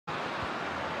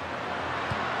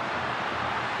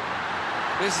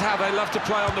This is how they love to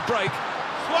play on the break.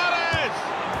 Suarez!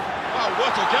 Oh,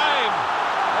 what a game!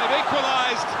 They've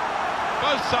equalised.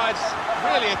 Both sides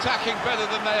really attacking better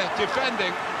than they're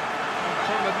defending. And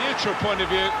from a neutral point of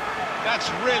view, that's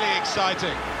really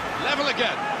exciting. Level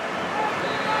again.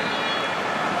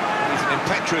 He's an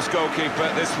impetuous goalkeeper,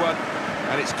 this one,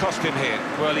 and it's cost him here.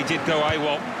 Well, he did go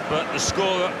AWOL, but the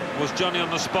scorer was Johnny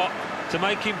on the spot to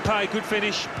make him pay. Good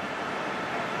finish.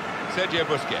 Sergio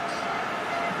Busquets.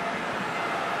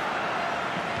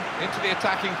 Into the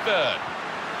attacking third.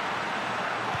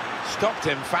 Stopped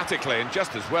emphatically and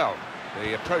just as well.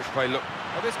 The approach play looked...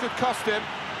 Oh, this could cost him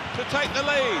to take the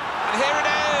lead. And here it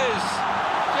is!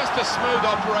 Just a smooth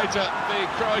operator, the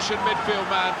Croatian midfield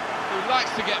man, who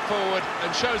likes to get forward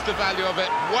and shows the value of it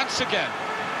once again.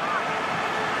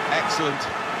 Excellent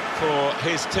for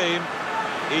his team,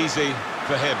 easy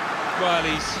for him. Well,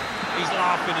 he's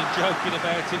laughing and joking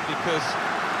about it because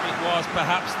it was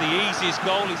perhaps the easiest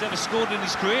goal he's ever scored in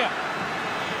his career.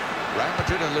 Real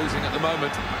Madrid are losing at the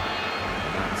moment.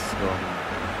 And that's gone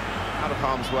out of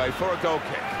harm's way for a goal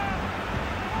kick.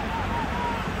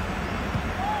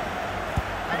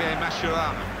 Javier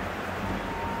Mascherano.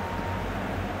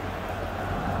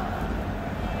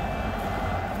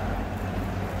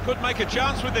 Could make a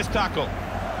chance with this tackle.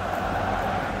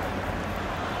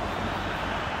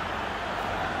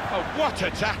 Oh, what a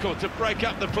tackle to break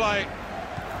up the play.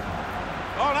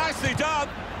 Oh, nicely done.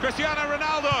 Cristiano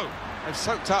Ronaldo. They've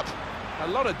soaked up a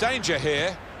lot of danger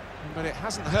here, but it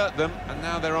hasn't hurt them, and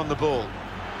now they're on the ball.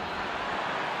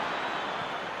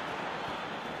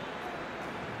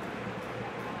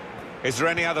 Is there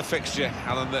any other fixture,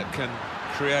 Alan, that can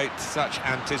create such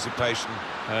anticipation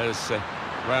as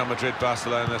Real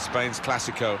Madrid-Barcelona, Spain's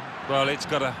Clásico? Well, it's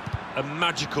got a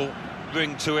magical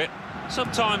ring to it.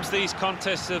 Sometimes these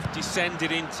contests have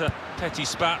descended into petty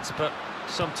spats, but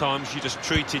sometimes you just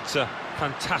treat it to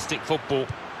fantastic football.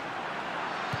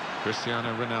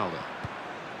 Cristiano Ronaldo.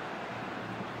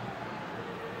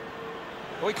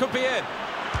 Oh, he could be in.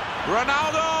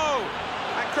 Ronaldo!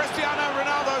 And Cristiano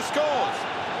Ronaldo scores!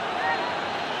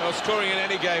 Well, scoring in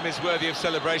any game is worthy of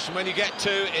celebration. When you get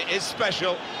two, it is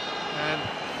special. And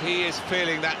he is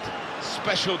feeling that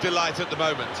special delight at the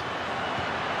moment.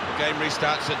 The game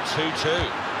restarts at 2-2.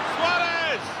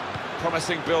 Suarez!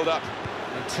 Promising build-up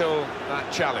until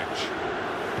that challenge.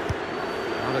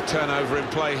 Another turnover in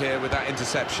play here with that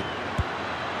interception.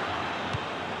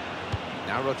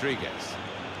 Now Rodriguez.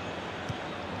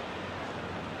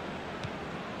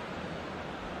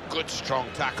 Good, strong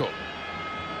tackle.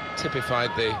 Typified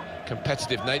the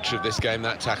competitive nature of this game,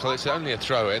 that tackle. It's only a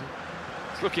throw-in.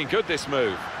 It's looking good, this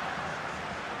move.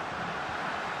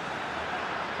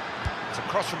 It's a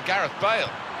cross from Gareth Bale.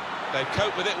 They've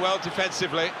coped with it well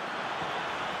defensively.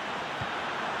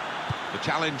 The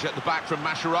challenge at the back from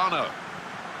Mascherano.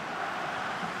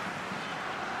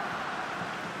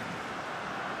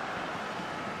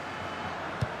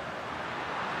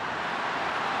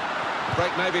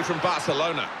 Break maybe from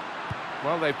Barcelona.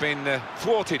 Well, they've been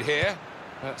thwarted here.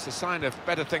 That's a sign of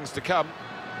better things to come.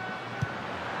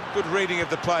 Good reading of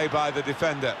the play by the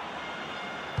defender.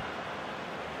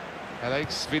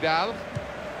 Alex Vidal.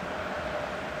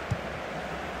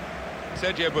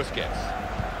 Sergio Busquets.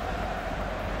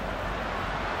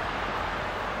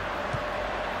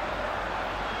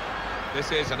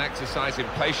 This is an exercise in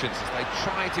patience as they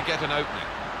try to get an opening.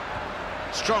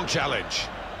 Strong challenge.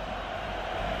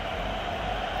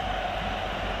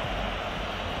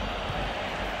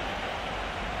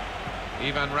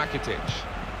 Ivan Rakitic.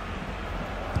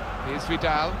 Here's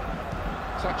Vidal.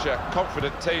 Such a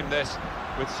confident team, this,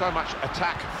 with so much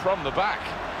attack from the back.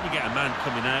 You get a man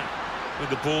coming out with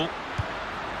the ball,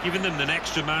 giving them an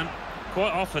extra man.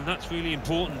 Quite often, that's really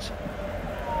important.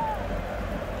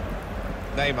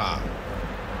 Neymar.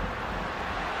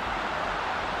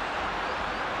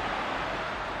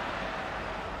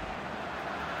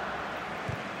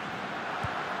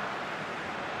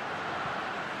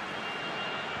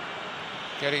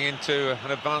 Getting into an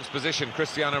advanced position,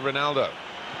 Cristiano Ronaldo.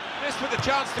 This with a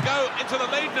chance to go into the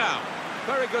lead now.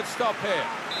 Very good stop here.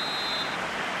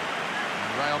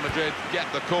 And Real Madrid get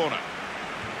the corner.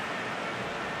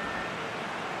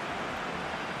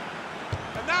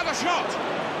 And now the shot!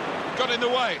 Got in the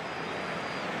way.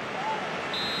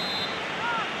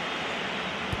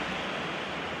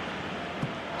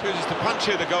 Chooses to punch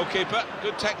here, the goalkeeper.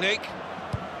 Good technique.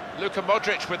 Luka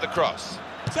Modric with the cross.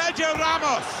 Sergio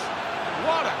Ramos!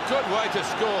 What a good way to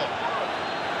score.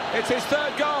 It's his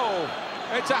third goal.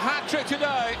 It's a hat-trick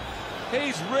today.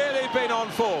 He's really been on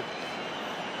form.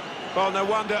 Well, no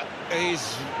wonder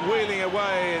he's wheeling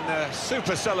away in a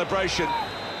super celebration.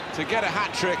 To get a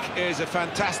hat-trick is a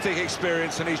fantastic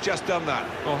experience, and he's just done that.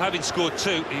 Well, having scored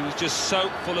two, he was just so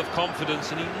full of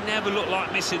confidence, and he never looked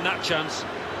like missing that chance. Here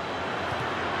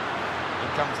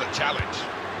comes the challenge.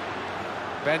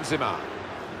 Benzema.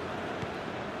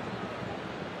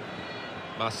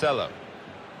 Marcelo.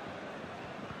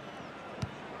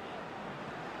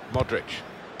 Modric.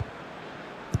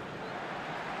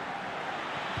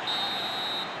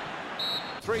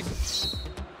 Three.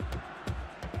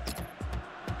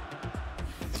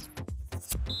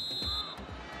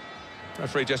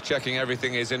 Referee just checking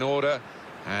everything is in order,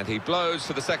 and he blows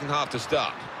for the second half to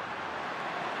start.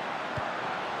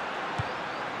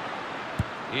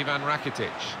 Ivan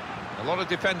Rakitic. A lot of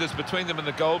defenders between them and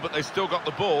the goal, but they still got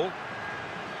the ball.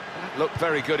 That looked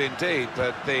very good indeed,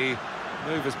 but the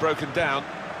move has broken down.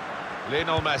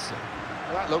 Lionel Messi.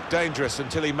 Well, that looked dangerous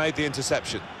until he made the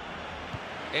interception.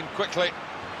 In quickly.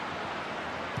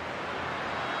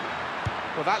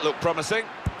 Well, that looked promising,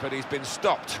 but he's been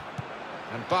stopped.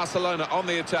 And Barcelona on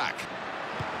the attack.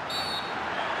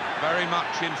 Very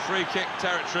much in free-kick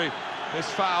territory, this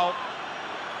foul.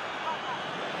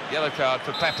 Yellow card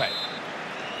for Pepe.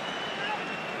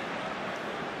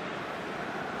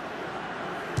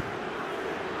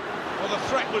 Well, the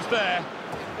threat was there.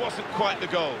 It wasn't quite the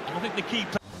goal. I think the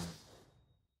keeper...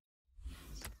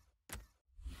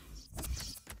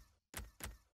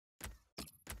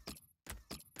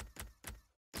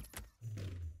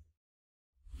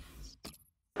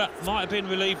 might have been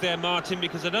relieved there, Martin,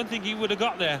 because I don't think he would have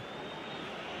got there.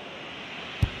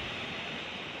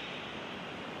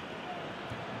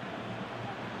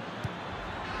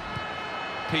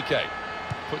 Piqué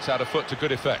puts out a foot to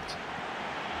good effect.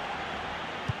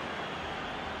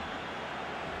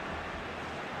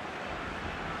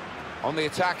 On the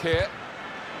attack here.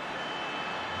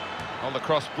 On the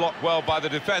cross, blocked well by the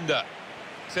defender.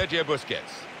 Sergio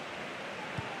Busquets.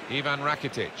 Ivan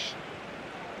Rakitic.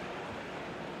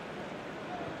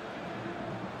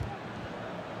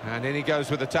 And in he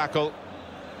goes with the tackle.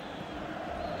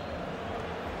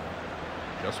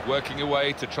 Just working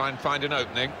away to try and find an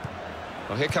opening.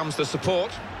 Well, here comes the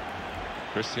support.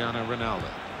 Cristiano Ronaldo.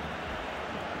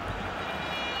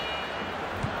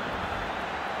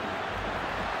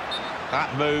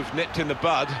 That move nipped in the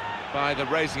bud by the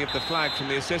raising of the flag from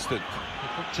the assistant.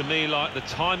 It looked to me like the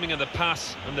timing of the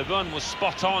pass and the run was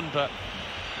spot on, but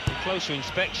on closer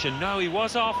inspection, no, he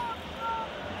was off.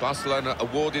 Barcelona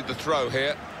awarded the throw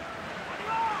here.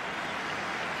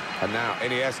 And now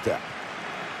Iniesta.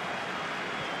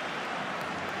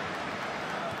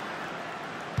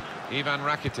 Ivan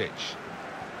Rakitic.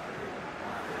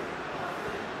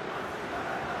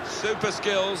 Super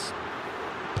skills.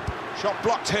 Shot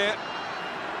blocked here.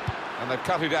 And they've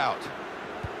cut it out.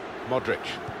 Modric.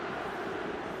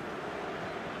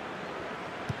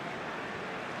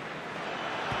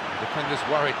 Defenders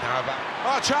worried now about...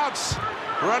 Oh, chance!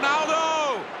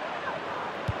 Ronaldo!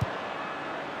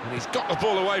 And he's got the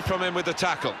ball away from him with the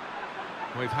tackle.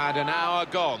 We've had an hour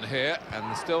gone here, and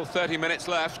there's still 30 minutes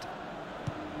left.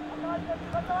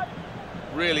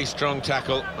 Really strong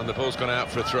tackle, and the ball's gone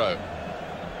out for a throw.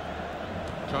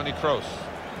 Toni Kroos.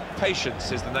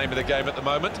 Patience is the name of the game at the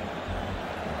moment.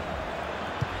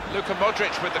 Luka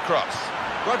Modric with the cross.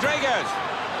 Rodriguez!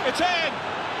 It's in!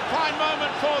 Fine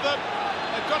moment for them.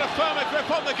 They've got a firmer grip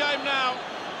on the game now.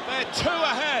 They're 2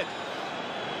 ahead.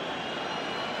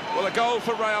 Well, a goal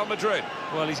for Real Madrid.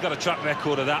 Well, he's got a track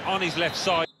record of that on his left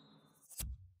side.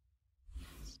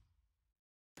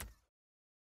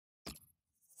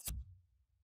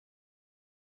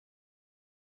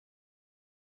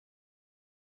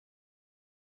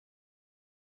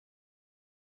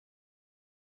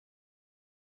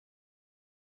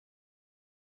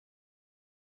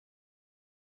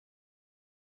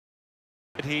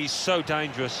 He's so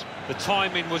dangerous. The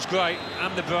timing was great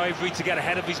and the bravery to get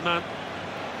ahead of his man.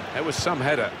 It was some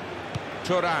header.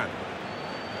 Turan.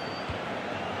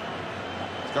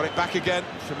 He's got it back again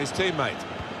from his teammate.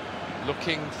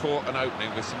 Looking for an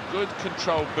opening with some good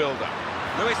controlled build-up.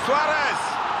 Luis Suarez!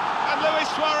 And Luis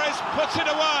Suarez puts it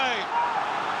away.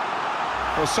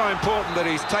 Well, so important that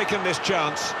he's taken this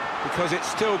chance, because it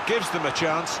still gives them a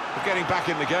chance of getting back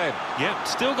in the game. Yeah,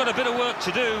 still got a bit of work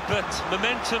to do, but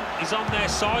momentum is on their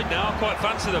side now. I quite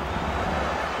fancy them.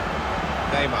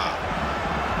 Neymar.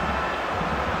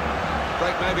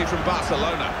 Break maybe from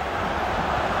Barcelona.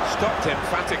 Stopped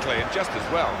emphatically and just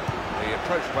as well. The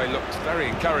approach play looked very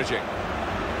encouraging.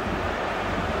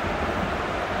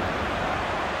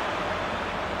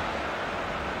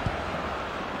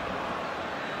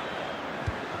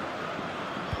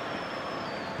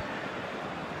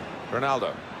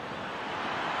 Ronaldo.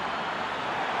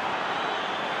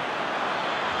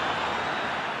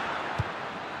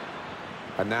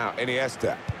 And now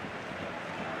Iniesta.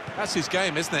 That's his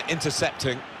game, isn't it?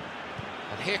 Intercepting.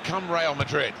 And here come Real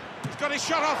Madrid. He's got his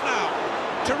shot off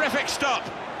now. Terrific stop.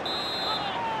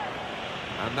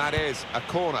 And that is a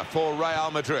corner for Real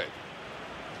Madrid.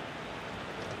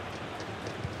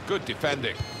 Good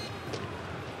defending.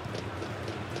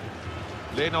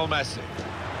 Lionel Messi.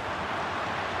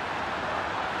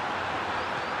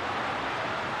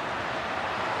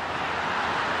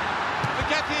 To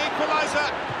get the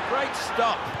equaliser. Great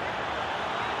stop.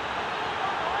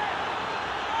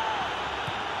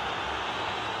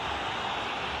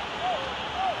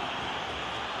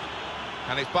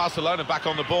 And it's Barcelona back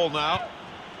on the ball now.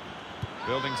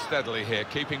 Building steadily here,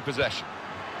 keeping possession.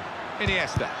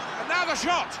 Iniesta. And now the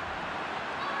shot.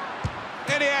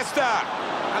 Iniesta!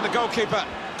 And the goalkeeper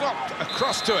got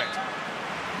across to it.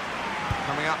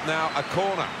 Coming up now, a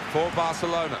corner for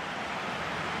Barcelona.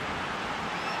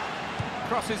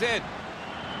 Crosses in.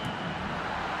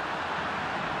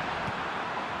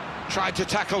 Tried to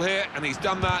tackle here, and he's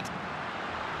done that.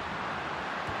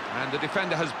 And the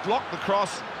defender has blocked the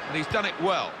cross, and he's done it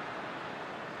well.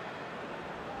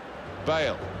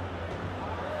 Bale.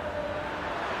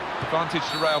 Advantage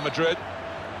to Real Madrid.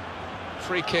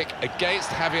 Free kick against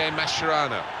Javier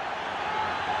Mascherano.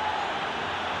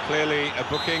 Clearly a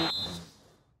booking.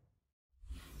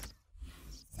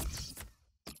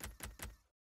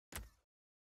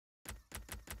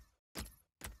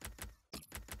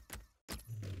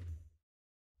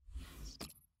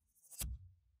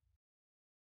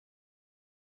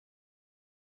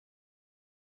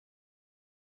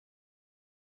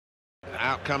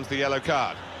 Out comes the yellow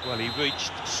card. Well, he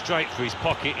reached straight for his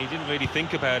pocket. He didn't really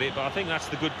think about it, but I think that's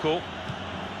the good call.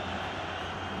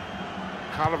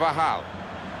 Carvajal.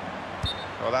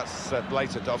 Well, that's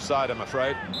blatant offside, I'm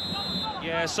afraid.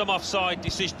 Yeah, some offside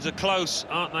decisions are close,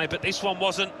 aren't they? But this one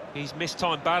wasn't. He's missed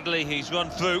time badly. He's run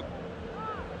through.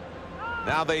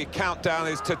 Now the countdown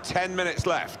is to 10 minutes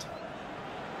left.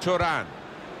 Turan.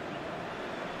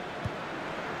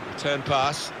 Return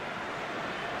pass.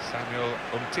 Samuel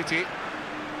Umtiti.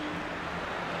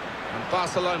 And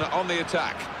Barcelona on the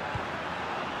attack.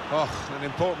 Oh, an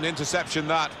important interception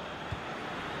that.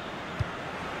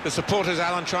 The supporters,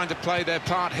 Alan, trying to play their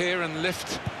part here and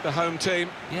lift the home team.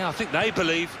 Yeah, I think they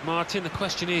believe, Martin. The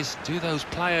question is, do those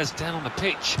players down on the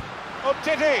pitch?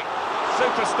 Umtiti!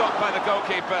 Super stop by the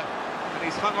goalkeeper, and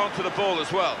he's hung on to the ball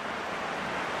as well.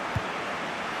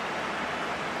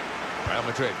 Real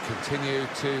Madrid continue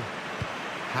to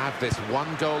have this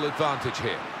one-goal advantage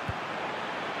here.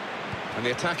 And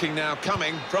the attacking now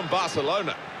coming from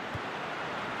Barcelona.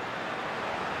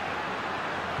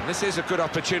 And this is a good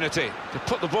opportunity to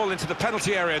put the ball into the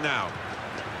penalty area now.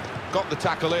 Got the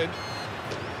tackle in.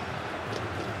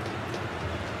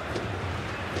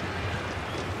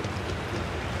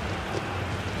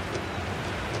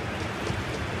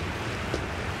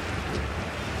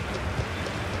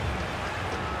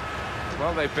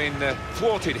 Well, they've been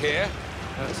thwarted here.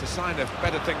 It's a sign of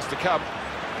better things to come.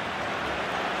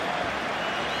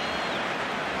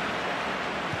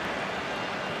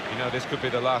 You know, this could be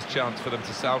the last chance for them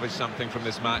to salvage something from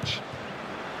this match.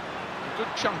 A good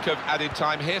chunk of added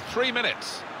time here, 3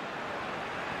 minutes.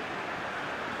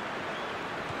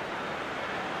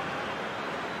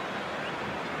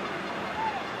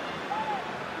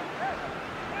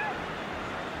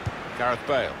 Gareth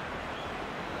Bale.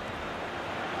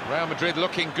 Real Madrid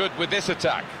looking good with this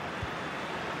attack.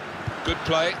 Good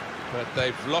play, but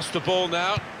they've lost the ball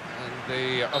now, and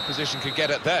the opposition can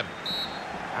get at them.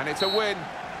 And it's a win.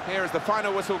 Here as the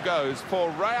final whistle goes for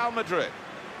Real Madrid.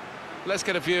 Let's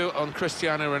get a view on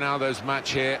Cristiano Ronaldo's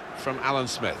match here from Alan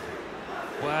Smith.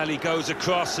 Well, he goes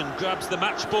across and grabs the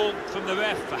match ball from the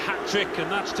ref, a hat-trick,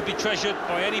 and that's to be treasured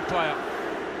by any player.